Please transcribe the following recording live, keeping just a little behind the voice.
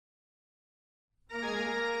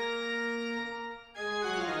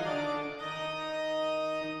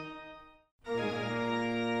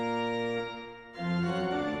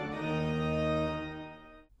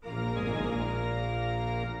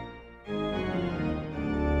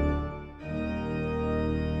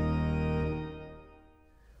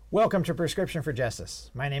Welcome to Prescription for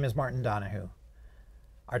Justice. My name is Martin Donahue.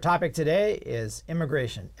 Our topic today is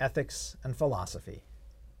immigration, ethics, and philosophy.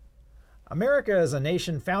 America is a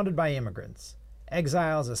nation founded by immigrants,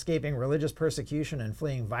 exiles escaping religious persecution and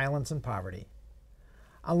fleeing violence and poverty.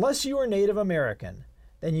 Unless you are Native American,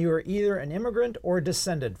 then you are either an immigrant or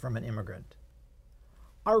descended from an immigrant.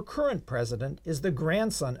 Our current president is the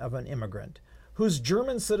grandson of an immigrant whose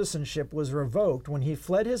German citizenship was revoked when he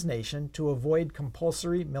fled his nation to avoid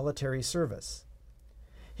compulsory military service.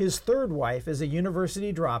 His third wife is a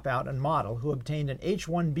university dropout and model who obtained an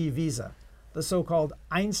H-1B visa, the so-called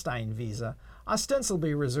Einstein visa,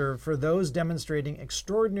 ostensibly reserved for those demonstrating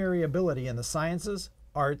extraordinary ability in the sciences,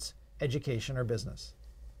 arts, education, or business.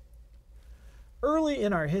 Early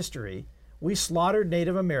in our history, we slaughtered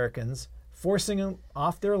Native Americans, forcing them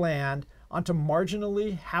off their land onto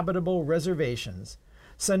marginally habitable reservations,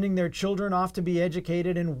 sending their children off to be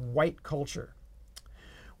educated in white culture.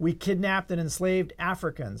 We kidnapped and enslaved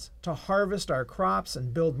Africans to harvest our crops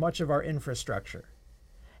and build much of our infrastructure.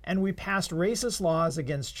 And we passed racist laws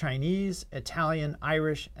against Chinese, Italian,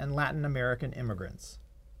 Irish, and Latin American immigrants.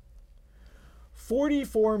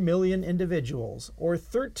 44 million individuals, or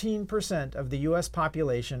 13% of the U.S.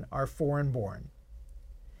 population, are foreign-born.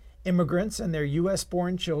 Immigrants and their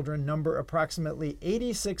U.S.-born children number approximately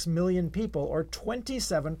 86 million people, or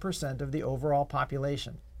 27% of the overall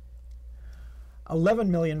population.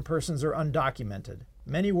 11 million persons are undocumented,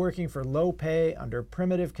 many working for low pay under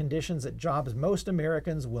primitive conditions at jobs most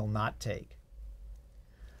Americans will not take.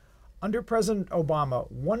 Under President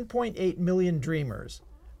Obama, 1.8 million Dreamers,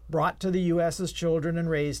 brought to the U.S. as children and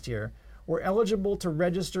raised here, were eligible to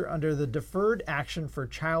register under the Deferred Action for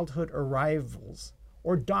Childhood Arrivals,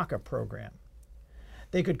 or DACA program.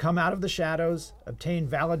 They could come out of the shadows, obtain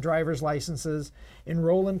valid driver's licenses,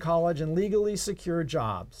 enroll in college, and legally secure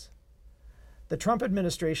jobs. The Trump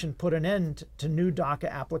administration put an end to new DACA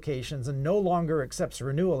applications and no longer accepts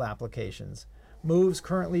renewal applications, moves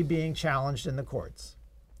currently being challenged in the courts.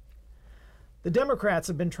 The Democrats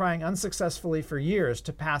have been trying unsuccessfully for years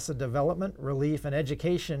to pass a Development, Relief, and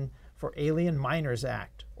Education for Alien Minors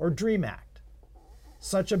Act, or DREAM Act.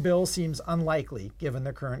 Such a bill seems unlikely given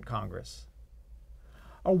the current Congress.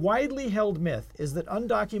 A widely held myth is that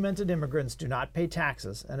undocumented immigrants do not pay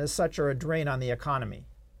taxes and as such are a drain on the economy.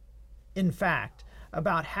 In fact,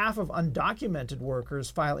 about half of undocumented workers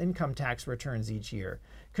file income tax returns each year,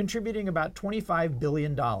 contributing about $25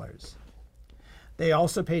 billion. They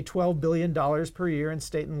also pay $12 billion per year in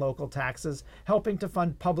state and local taxes, helping to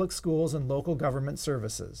fund public schools and local government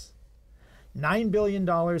services. $9 billion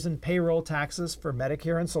in payroll taxes for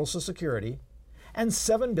Medicare and Social Security, and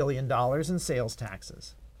 $7 billion in sales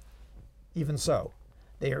taxes. Even so,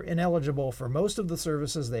 they are ineligible for most of the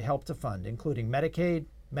services they help to fund, including Medicaid,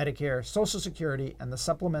 Medicare, Social Security, and the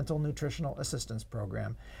Supplemental Nutritional Assistance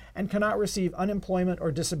Program, and cannot receive unemployment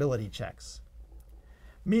or disability checks.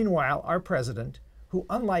 Meanwhile, our president, who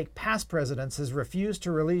unlike past presidents has refused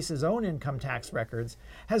to release his own income tax records,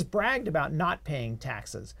 has bragged about not paying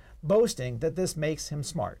taxes, boasting that this makes him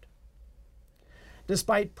smart.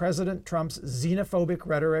 Despite President Trump's xenophobic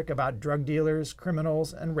rhetoric about drug dealers,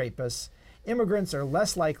 criminals, and rapists, immigrants are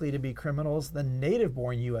less likely to be criminals than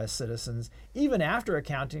native-born U.S. citizens, even after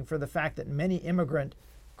accounting for the fact that many immigrant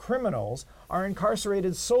criminals are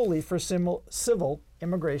incarcerated solely for civil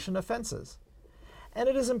immigration offenses. And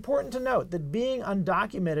it is important to note that being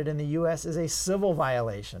undocumented in the U.S. is a civil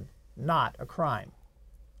violation, not a crime.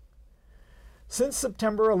 Since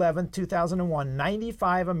September 11, 2001,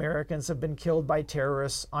 95 Americans have been killed by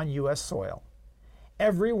terrorists on U.S. soil.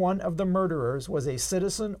 Every one of the murderers was a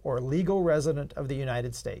citizen or legal resident of the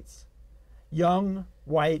United States. Young,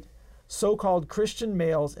 white, so-called Christian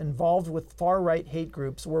males involved with far-right hate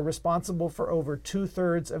groups were responsible for over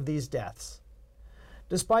 2/3 of these deaths.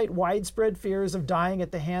 Despite widespread fears of dying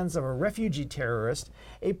at the hands of a refugee terrorist,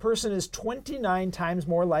 a person is 29 times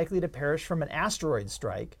more likely to perish from an asteroid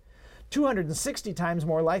strike, 260 times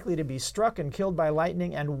more likely to be struck and killed by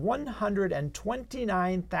lightning, and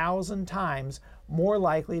 129,000 times more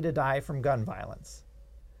likely to die from gun violence.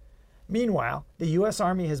 Meanwhile, the U.S.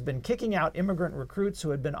 Army has been kicking out immigrant recruits who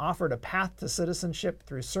had been offered a path to citizenship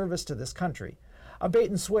through service to this country, a bait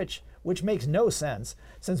and switch which makes no sense,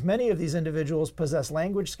 since many of these individuals possess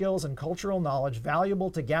language skills and cultural knowledge valuable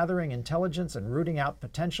to gathering intelligence and rooting out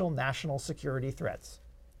potential national security threats.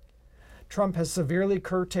 Trump has severely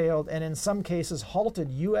curtailed and in some cases halted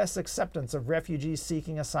U.S. acceptance of refugees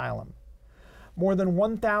seeking asylum. More than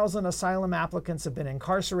 1,000 asylum applicants have been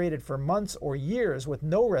incarcerated for months or years with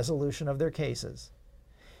no resolution of their cases.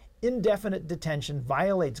 Indefinite detention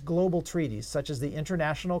violates global treaties such as the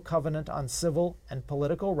International Covenant on Civil and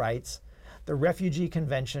Political Rights, the Refugee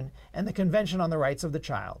Convention, and the Convention on the Rights of the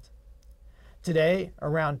Child. Today,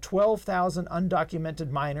 around 12,000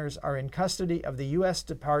 undocumented minors are in custody of the U.S.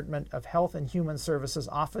 Department of Health and Human Services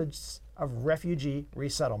Office of Refugee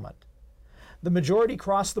Resettlement. The majority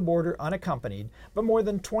crossed the border unaccompanied, but more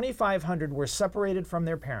than 2,500 were separated from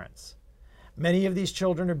their parents. Many of these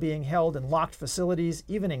children are being held in locked facilities,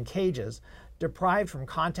 even in cages, deprived from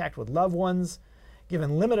contact with loved ones,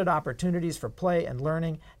 given limited opportunities for play and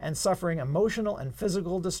learning, and suffering emotional and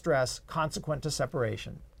physical distress consequent to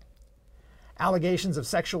separation. Allegations of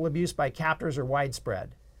sexual abuse by captors are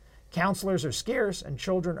widespread. Counselors are scarce, and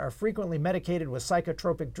children are frequently medicated with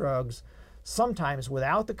psychotropic drugs, sometimes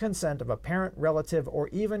without the consent of a parent, relative, or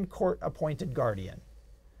even court-appointed guardian.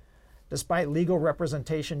 Despite legal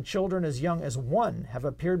representation, children as young as 1 have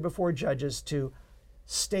appeared before judges to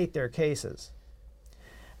state their cases.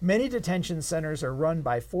 Many detention centers are run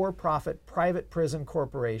by for-profit private prison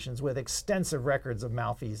corporations with extensive records of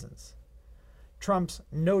malfeasance. Trump's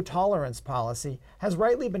no-tolerance policy has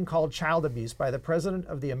rightly been called child abuse by the president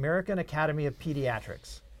of the American Academy of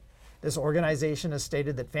Pediatrics. This organization has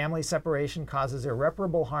stated that family separation causes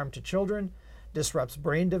irreparable harm to children, disrupts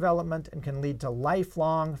brain development, and can lead to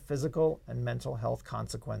lifelong physical and mental health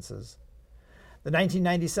consequences. The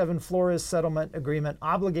 1997 Flores Settlement Agreement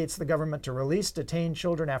obligates the government to release detained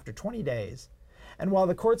children after 20 days. And while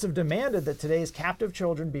the courts have demanded that today's captive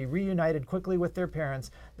children be reunited quickly with their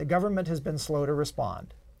parents, the government has been slow to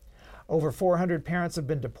respond. Over 400 parents have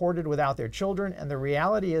been deported without their children, and the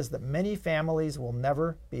reality is that many families will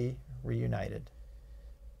never be reunited.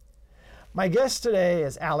 My guest today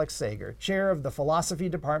is Alex Sager, chair of the philosophy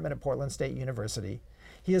department at Portland State University.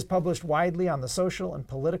 He has published widely on the social and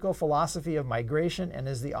political philosophy of migration and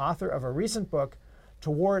is the author of a recent book,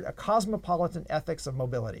 Toward a Cosmopolitan Ethics of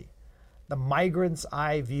Mobility, The Migrant's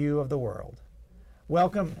Eye View of the World.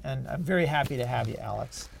 Welcome, and I'm very happy to have you,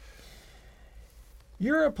 Alex.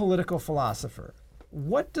 You're a political philosopher.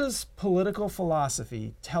 What does political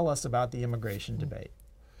philosophy tell us about the immigration debate?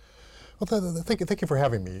 Well, thank you for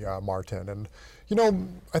having me, Martin. And, you know,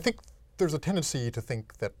 I think there's a tendency to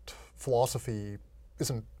think that philosophy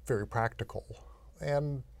isn't very practical.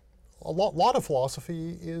 And a lot of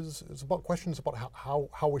philosophy is about questions about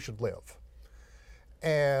how we should live.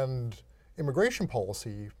 And immigration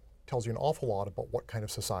policy tells you an awful lot about what kind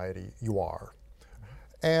of society you are.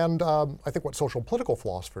 And I think what social and political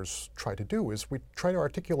philosophers try to do is we try to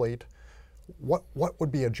articulate what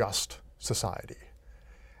would be a just society.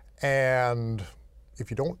 And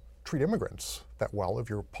if you don't treat immigrants that well,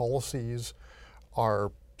 if your policies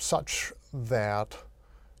are such that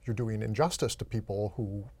you're doing injustice to people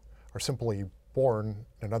who are simply born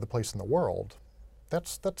in another place in the world,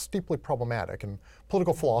 that's deeply problematic. And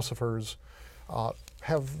political philosophers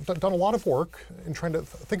have done a lot of work in trying to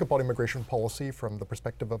think about immigration policy from the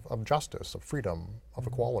perspective of justice, of freedom, of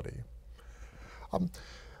equality. I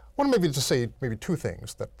want to maybe just say maybe 2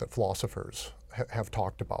 things that philosophers have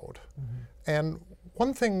talked about. And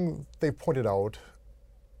one thing they've pointed out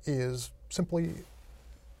is simply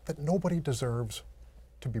that nobody deserves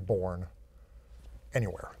to be born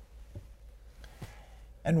anywhere.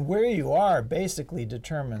 And where you are basically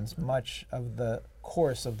determines much of the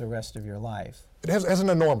course of the rest of your life. It has an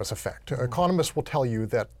enormous effect. Economists will tell you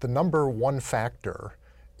that the number 1 factor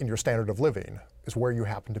in your standard of living is where you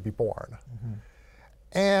happen to be born.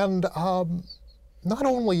 And not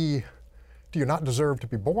only do you not deserve to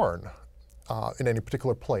be born in any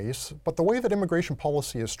particular place, but the way that immigration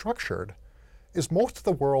policy is structured is most of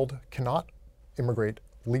the world cannot immigrate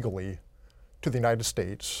legally to the United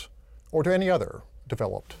States or to any other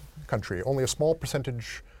developed country. Only a small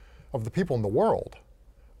percentage of the people in the world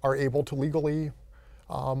are able to legally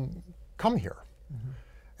come here.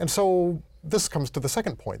 And so this comes to the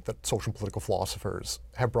second point that social and political philosophers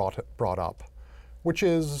have brought up, which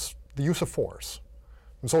is the use of force.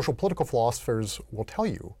 And social political philosophers will tell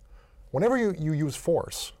you, whenever you use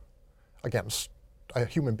force against a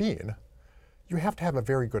human being, you have to have a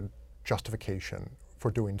very good justification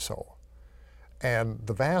for doing so. And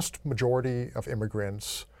the vast majority of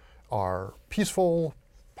immigrants are peaceful,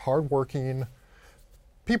 hardworking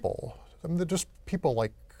people. I mean, they're just people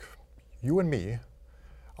like you and me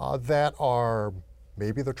that are,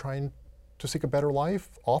 maybe they're trying to seek a better life.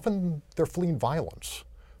 Often they're fleeing violence,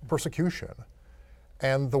 persecution.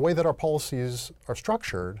 And the way that our policies are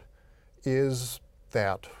structured is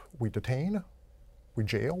that we detain, we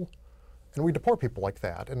jail, and we deport people like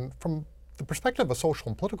that. And from the perspective of social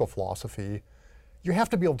and political philosophy, you have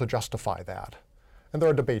to be able to justify that. And there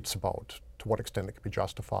are debates about to what extent it can be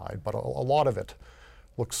justified, but a lot of it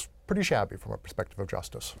looks pretty shabby from a perspective of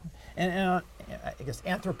justice. And I guess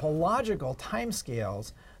anthropological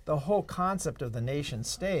timescales, the whole concept of the nation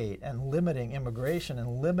state and limiting immigration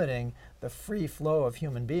and limiting the free flow of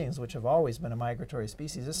human beings, which have always been a migratory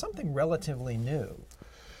species, is something relatively new.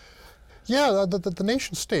 Yeah, the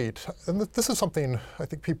nation state, and this is something I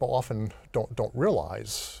think people often don't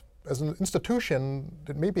realize. As an institution,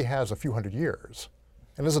 it maybe has a few hundred years.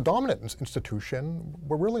 And as a dominant institution,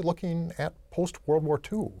 we're really looking at post-World War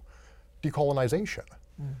II decolonization.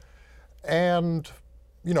 And,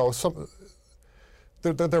 you know,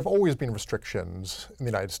 there have always been restrictions in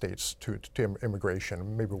the United States to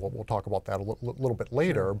immigration. Maybe we'll talk about that a little bit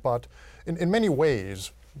later. Sure. But in many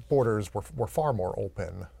ways, borders were far more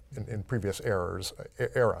open in previous eras.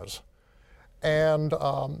 And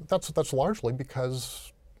that's largely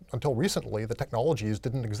because until recently, the technologies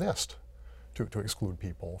didn't exist to exclude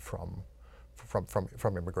people from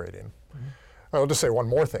immigrating. I'll just say one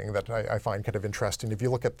more thing that I find kind of interesting. If you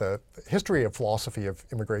look at the history of philosophy of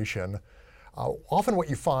immigration, often what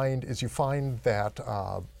you find is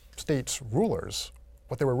that states' rulers,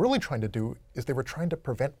 what they were really trying to do is they were trying to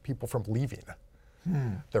prevent people from leaving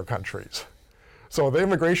their countries. So there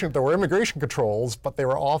were immigration controls, but they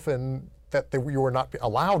were often that you were not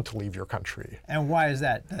allowed to leave your country. And why is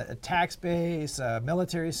that? A tax base,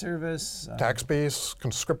 military service? Tax base,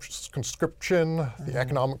 conscription, the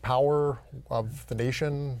economic power of the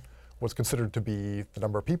nation was considered to be the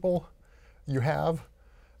number of people you have.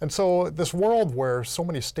 And so this world where so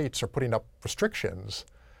many states are putting up restrictions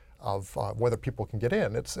of whether people can get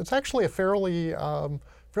in, it's actually a fairly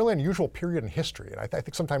unusual period in history. And I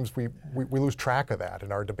think sometimes we lose track of that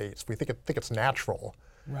in our debates. We think it's natural.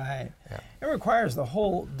 Right. Yeah. It requires the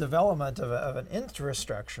whole development of an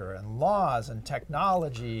infrastructure and laws and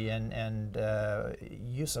technology and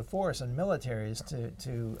use of force and militaries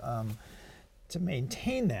to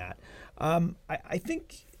maintain that. I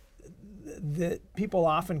think that people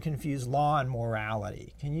often confuse law and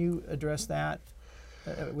morality. Can you address that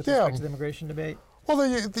with respect to the immigration debate? Well,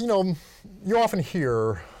 you often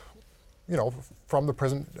hear, from the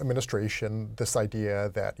present administration, this idea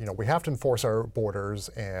that, we have to enforce our borders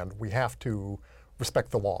and we have to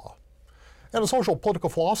respect the law. And a social political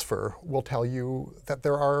philosopher will tell you that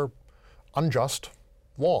there are unjust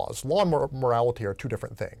laws. Law and morality are two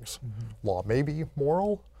different things. Law may be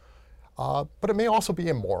moral, but it may also be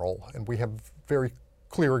immoral. And we have very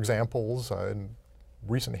clear examples in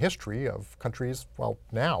recent history of countries,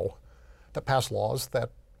 now, that pass laws that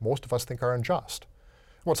most of us think are unjust.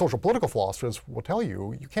 What social political philosophers will tell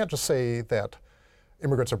you, you can't just say that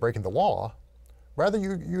immigrants are breaking the law. Rather,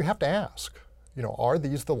 you have to ask, are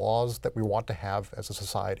these the laws that we want to have as a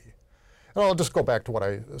society? And I'll just go back to what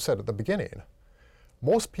I said at the beginning.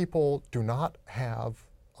 Most people do not have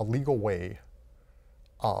a legal way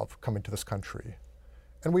of coming to this country.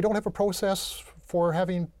 And we don't have a process for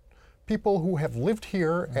having people who have lived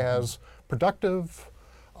here as productive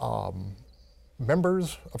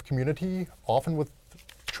members of community, often with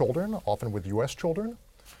children, often with U.S. children.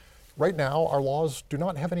 Right now, our laws do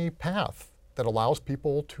not have any path that allows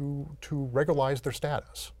people to regularize their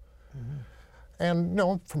status. And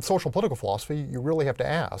from social political philosophy, you really have to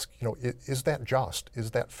ask, is that just? Is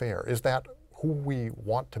that fair? Is that who we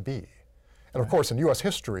want to be? And of course, in U.S.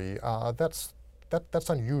 history, that's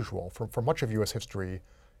unusual. For much of U.S. history,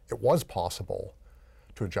 it was possible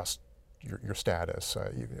to adjust your status.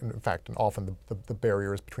 In fact, and often the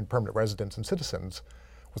barriers between permanent residents and citizens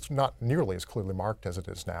was not nearly as clearly marked as it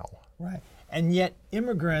is now. Right. And yet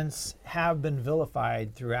immigrants have been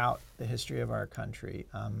vilified throughout the history of our country.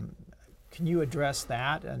 Can you address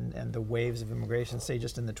that and the waves of immigration, say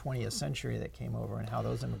just in the 20th century that came over and how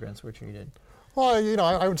those immigrants were treated? Well,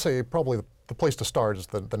 I would say probably the place to start is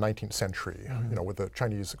the 19th century, with the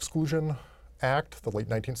Chinese Exclusion Act, the late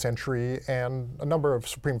 19th century, and a number of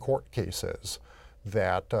Supreme Court cases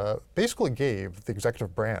that basically gave the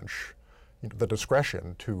executive branch the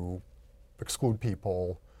discretion to exclude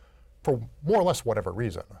people for more or less whatever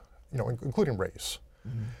reason, including race.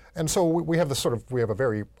 And so we have a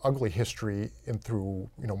very ugly history through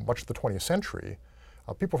much of the 20th century.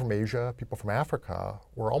 People from Asia, people from Africa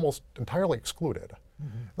were almost entirely excluded.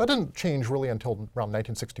 That didn't change really until around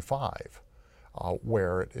 1965,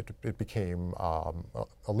 where it became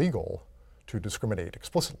illegal to discriminate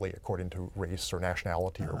explicitly according to race or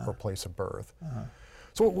nationality or place of birth.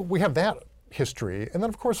 So we have that history. And then,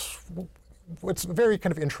 of course, it's very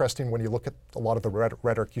kind of interesting when you look at a lot of the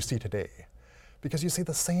rhetoric you see today, because you see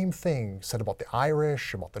the same thing said about the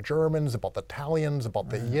Irish, about the Germans, about the Italians, about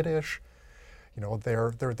the Yiddish.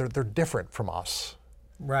 They're different from us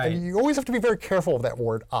Right. And you always have to be very careful of that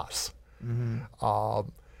word "us."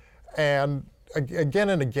 And again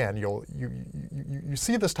and again, you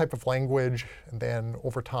see this type of language, and then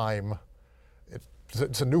over time,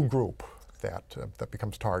 it's a new group that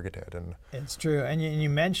becomes targeted. And it's true. And you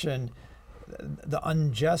mentioned the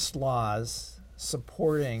unjust laws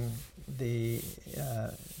supporting the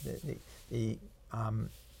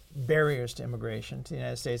barriers to immigration to the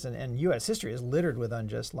United States, and U.S. history is littered with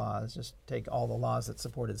unjust laws. Just take all the laws that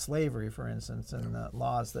supported slavery, for instance, and the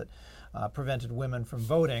laws that prevented women from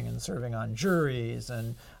voting and serving on juries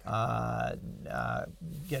and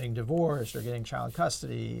getting divorced or getting child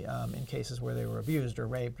custody in cases where they were abused or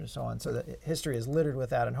raped and so on. So the history is littered with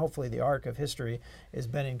that, and hopefully the arc of history is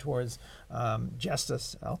bending towards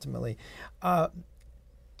justice ultimately.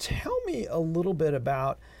 Tell me a little bit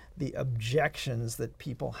about the objections that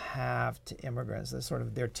people have to immigrants. That sort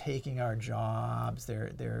of, they're taking our jobs,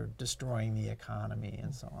 they're destroying the economy,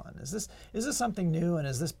 and so on. Is this something new, and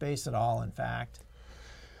is this based at all in fact?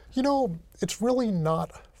 You know, it's really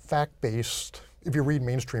not fact-based if you read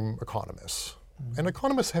mainstream economists. And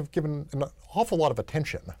economists have given an awful lot of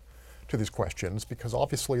attention to these questions because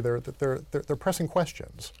obviously they're pressing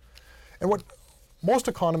questions. And what most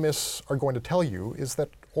economists are going to tell you is that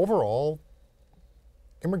overall,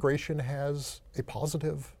 immigration has a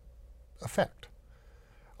positive effect.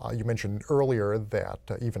 You mentioned earlier that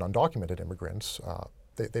even undocumented immigrants,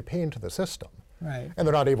 they pay into the system. Right. And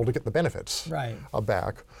they're not able to get the benefits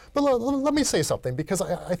back. But let me say something, because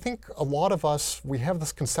I think a lot of us, we have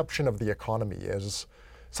this conception of the economy as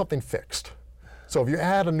something fixed. So if you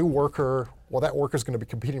add a new worker, well, that worker's going to be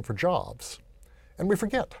competing for jobs. And we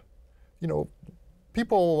forget, you know,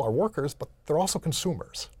 people are workers, but they're also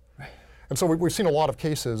consumers. And so we've seen a lot of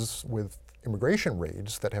cases with immigration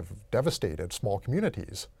raids that have devastated small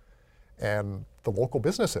communities, and the local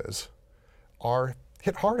businesses are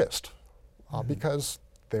hit hardest because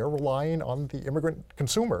they're relying on the immigrant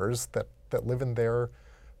consumers that live in their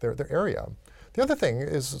area. The other thing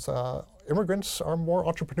is immigrants are more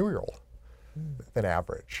entrepreneurial than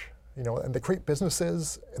average, you know, and they create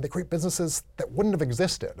businesses, that wouldn't have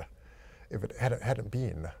existed if it hadn't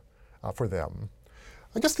been for them.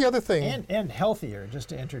 I guess the other thing... And healthier, just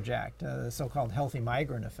to interject, the so-called healthy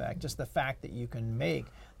migrant effect, just the fact that you can make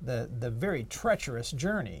the very treacherous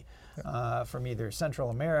journey from either Central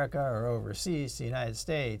America or overseas to the United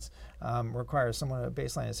States requires someone at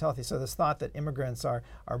baseline is healthy. So this thought that immigrants are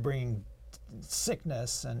bringing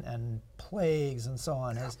sickness and plagues and so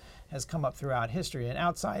on has come up throughout history. And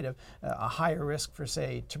outside of a higher risk for,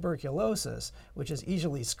 say, tuberculosis, which is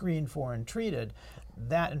easily screened for and treated,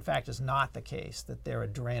 that in fact is not the case, that they're a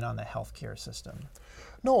drain on the healthcare system.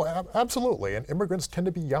 No, absolutely. And immigrants tend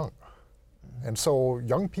to be young. And so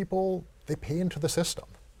young people, they pay into the system.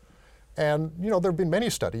 And you know, there have been many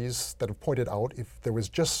studies that have pointed out if there was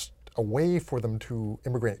just a way for them to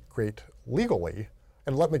immigrate legally,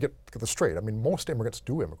 and let me get this straight, I mean, most immigrants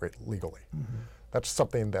do immigrate legally. That's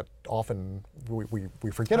something that often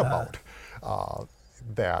we forget about,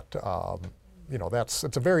 you know, it's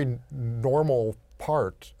a very normal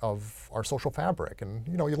part of our social fabric. And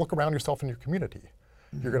you know, you look around yourself in your community,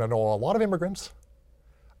 you're going to know a lot of immigrants,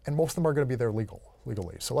 and most of them are going to be there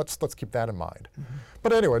legally. So let's keep that in mind.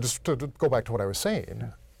 But anyway, just to go back to what I was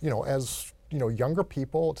saying, you know, as you know, younger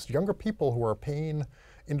people, it's younger people who are paying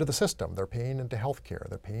into the system. They're paying into healthcare.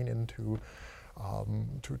 They're paying into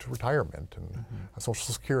to retirement and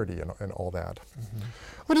Social Security and all that.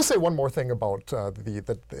 Let me just say one more thing about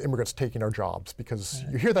the immigrants taking our jobs, because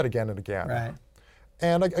you hear that again and again. Right.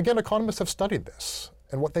 And again, economists have studied this.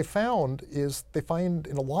 And what they found is they find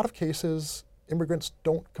in a lot of cases, immigrants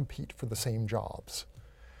don't compete for the same jobs.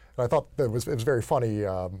 And I thought that it was very funny.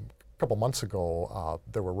 A couple months ago,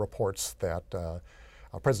 there were reports that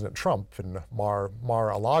President Trump in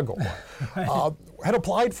Mar-a-Lago had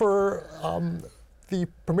applied for the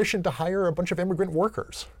permission to hire a bunch of immigrant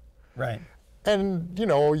workers. Right. And you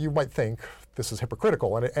know, you might think this is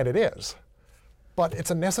hypocritical, and it is. But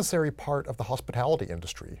it's a necessary part of the hospitality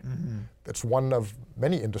industry. It's one of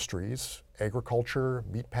many industries: agriculture,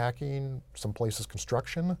 meatpacking, some places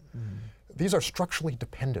construction. These are structurally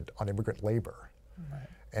dependent on immigrant labor. Right.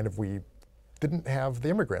 And if we didn't have the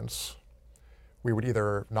immigrants, we would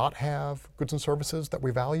either not have goods and services that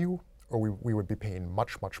we value, or we would be paying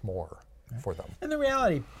much, much more for them. And the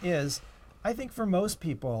reality is, I think for most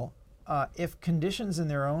people, if conditions in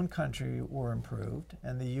their own country were improved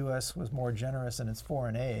and the U.S. was more generous in its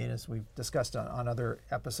foreign aid, as we've discussed on other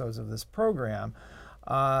episodes of this program,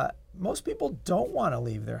 most people don't want to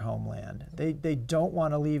leave their homeland. They don't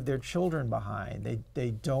want to leave their children behind.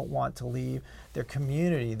 They don't want to leave their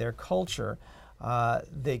community, their culture.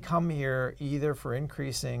 they come here either for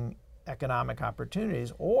increasing economic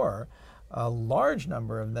opportunities, or a large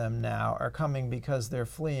number of them now are coming because they're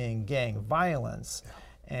fleeing gang violence.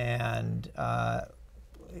 And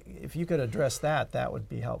if you could address that, that would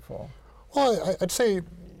be helpful. Well, I'd say,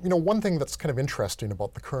 one thing that's kind of interesting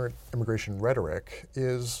about the current immigration rhetoric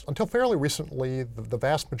is, until fairly recently, the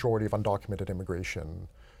vast majority of undocumented immigration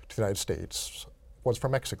to the United States was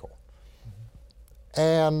from Mexico.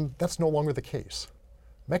 And that's no longer the case.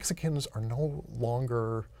 Mexicans are no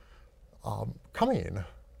longer coming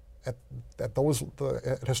at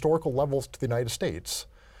historical levels to the United States.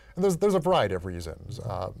 And there's a variety of reasons.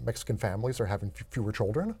 Mexican families are having fewer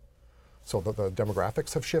children, so the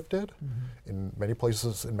demographics have shifted. In many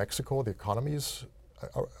places in Mexico, the economy's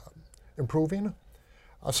improving.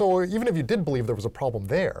 So even if you did believe there was a problem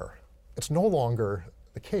there, it's no longer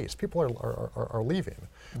the case. People are leaving.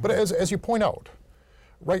 But as you point out,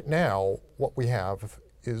 right now, what we have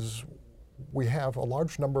is we have a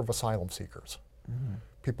large number of asylum seekers.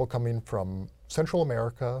 People coming from Central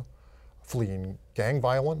America, fleeing gang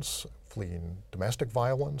violence, fleeing domestic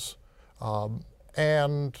violence,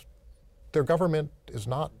 and their government is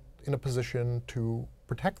not in a position to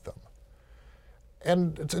protect them.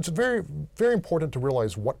 And it's very, very important to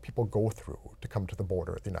realize what people go through to come to the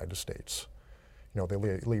border of the United States. They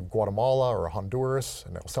leave Guatemala or Honduras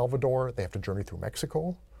and El Salvador. They have to journey through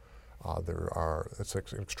Mexico. It's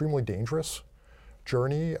an extremely dangerous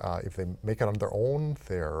journey. If they make it on their own,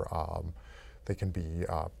 they can be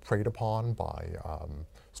preyed upon by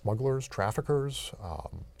smugglers, traffickers.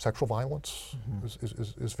 Sexual violence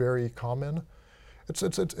is very common. It's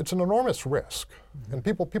an enormous risk, and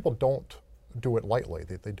people don't do it lightly.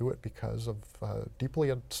 They do it because of deeply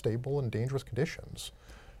unstable and dangerous conditions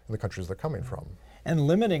in the countries they're coming from. And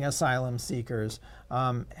limiting asylum seekers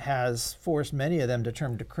has forced many of them to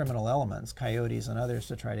turn to criminal elements, coyotes and others,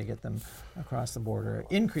 to try to get them across the border,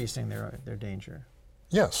 increasing their danger.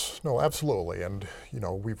 Yes, no, absolutely. And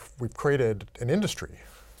we've created an industry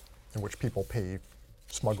in which people pay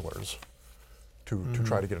smugglers to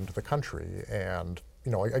try to get into the country. And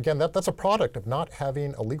again, that's a product of not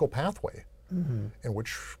having a legal pathway in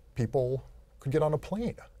which people could get on a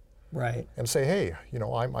plane. Right. And say, hey,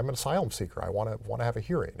 I'm an asylum seeker. I want to have a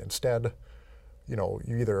hearing. Instead,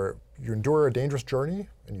 you endure a dangerous journey,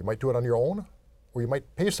 and you might do it on your own, or you might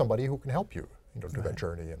pay somebody who can help you, do that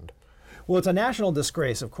journey. And well, it's a national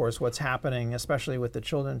disgrace, of course, what's happening, especially with the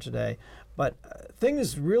children today. But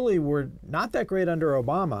things really were not that great under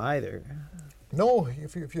Obama either. No,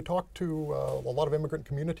 if you talk to a lot of immigrant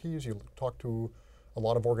communities, you talk to a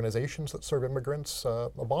lot of organizations that serve immigrants,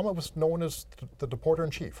 Obama was known as the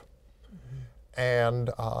deporter-in-chief. And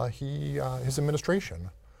his administration,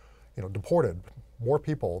 deported more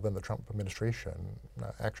people than the Trump administration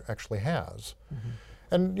actually has.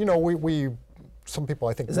 And some people,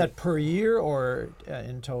 I think, is that per year or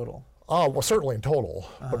in total? Well, certainly in total,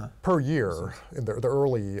 but per year in the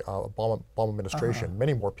early Obama administration,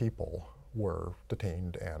 many more people were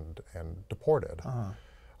detained and deported.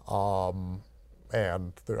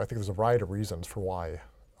 And I think there's a variety of reasons for why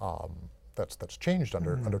that's changed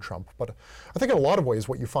under Trump. But I think in a lot of ways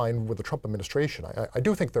what you find with the Trump administration, I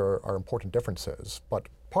do think there are important differences, but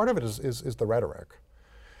part of it is the rhetoric.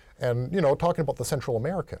 And talking about the Central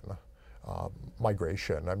American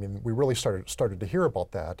migration, I mean, we really started to hear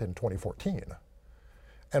about that in 2014.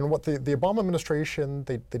 And what the Obama administration,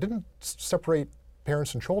 they didn't separate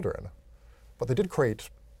parents and children, but they did create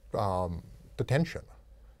detention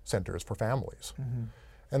centers for families.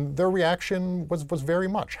 And their reaction was very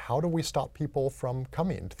much, how do we stop people from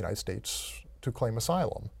coming to the United States to claim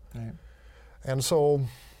asylum? Right. And so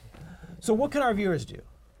what can our viewers do?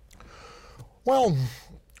 Well,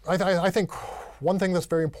 I think one thing that's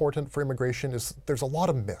very important for immigration is there's a lot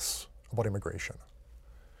of myths about immigration.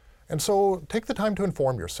 And so take the time to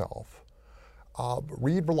inform yourself.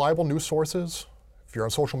 Read reliable news sources. If you're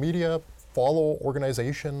on social media, follow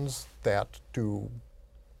organizations that do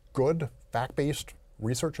good, fact-based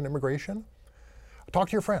research on immigration. Talk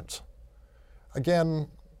to your friends. Again,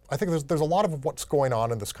 I think there's a lot of what's going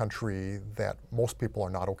on in this country that most people are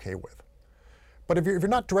not okay with. But if you're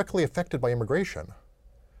not directly affected by immigration,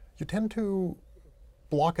 you tend to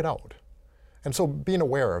block it out. And so being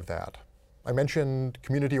aware of that. I mentioned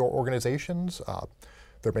community organizations.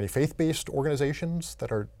 There are many faith-based organizations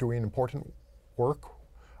that are doing important work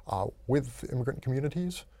with immigrant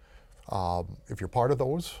communities. If you're part of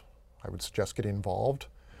those, I would suggest getting involved.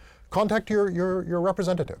 Contact your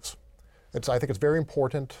representatives. I think it's very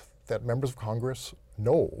important that members of Congress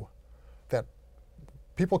know that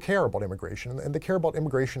people care about immigration, and they care about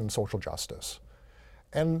immigration and social justice.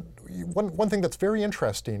 And one thing that's very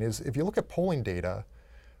interesting is if you look at polling data,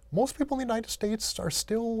 most people in the United States are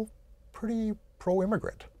still pretty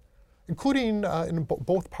pro-immigrant, including in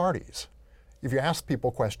both parties. If you ask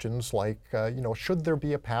people questions like, should there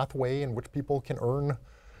be a pathway in which people can earn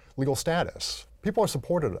legal status, people are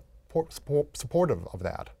supportive of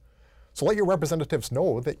that. So let your representatives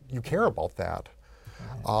know that you care about that.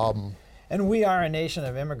 And we are a nation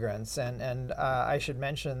of immigrants, and I should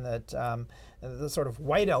mention that the sort of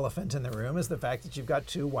white elephant in the room is the fact that you've got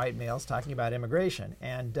two white males talking about immigration.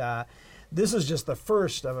 And this is just the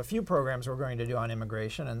first of a few programs we're going to do on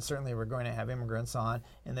immigration, and certainly we're going to have immigrants on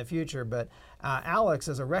in the future. But Alex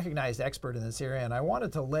is a recognized expert in this area, and I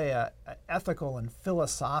wanted to lay a ethical and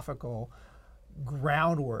philosophical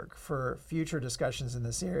groundwork for future discussions in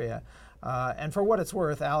this area. And for what it's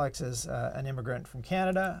worth, Alex is an immigrant from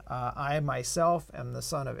Canada. I myself am the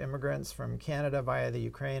son of immigrants from Canada via the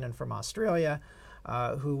Ukraine and from Australia,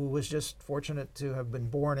 who was just fortunate to have been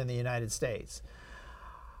born in the United States.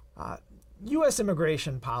 U.S.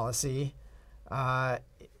 immigration policy,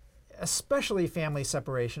 especially family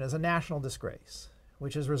separation, is a national disgrace,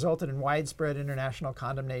 which has resulted in widespread international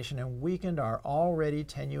condemnation and weakened our already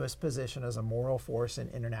tenuous position as a moral force in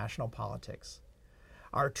international politics.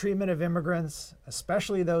 Our treatment of immigrants,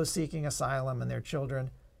 especially those seeking asylum and their children,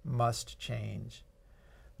 must change.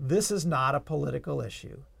 This is not a political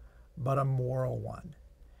issue, but a moral one,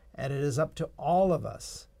 and it is up to all of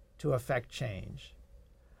us to effect change.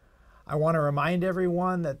 I want to remind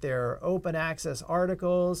everyone that there are open access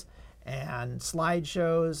articles and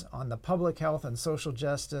slideshows on the Public Health and Social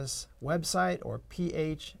Justice website, or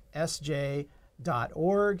phsj.org,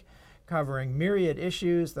 covering myriad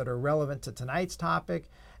issues that are relevant to tonight's topic,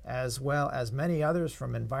 as well as many others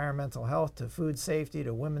from environmental health to food safety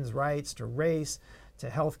to women's rights to race to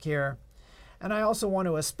healthcare. And I also want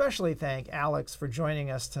to especially thank Alex for joining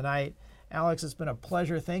us tonight. Alex, it's been a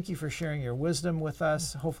pleasure. Thank you for sharing your wisdom with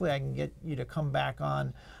us. Hopefully I can get you to come back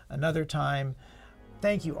on another time.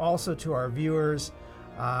 Thank you also to our viewers.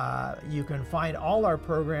 You can find all our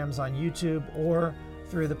programs on YouTube or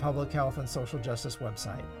through the Public Health and Social Justice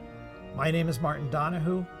website. My name is Martin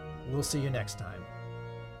Donahue. We'll see you next time.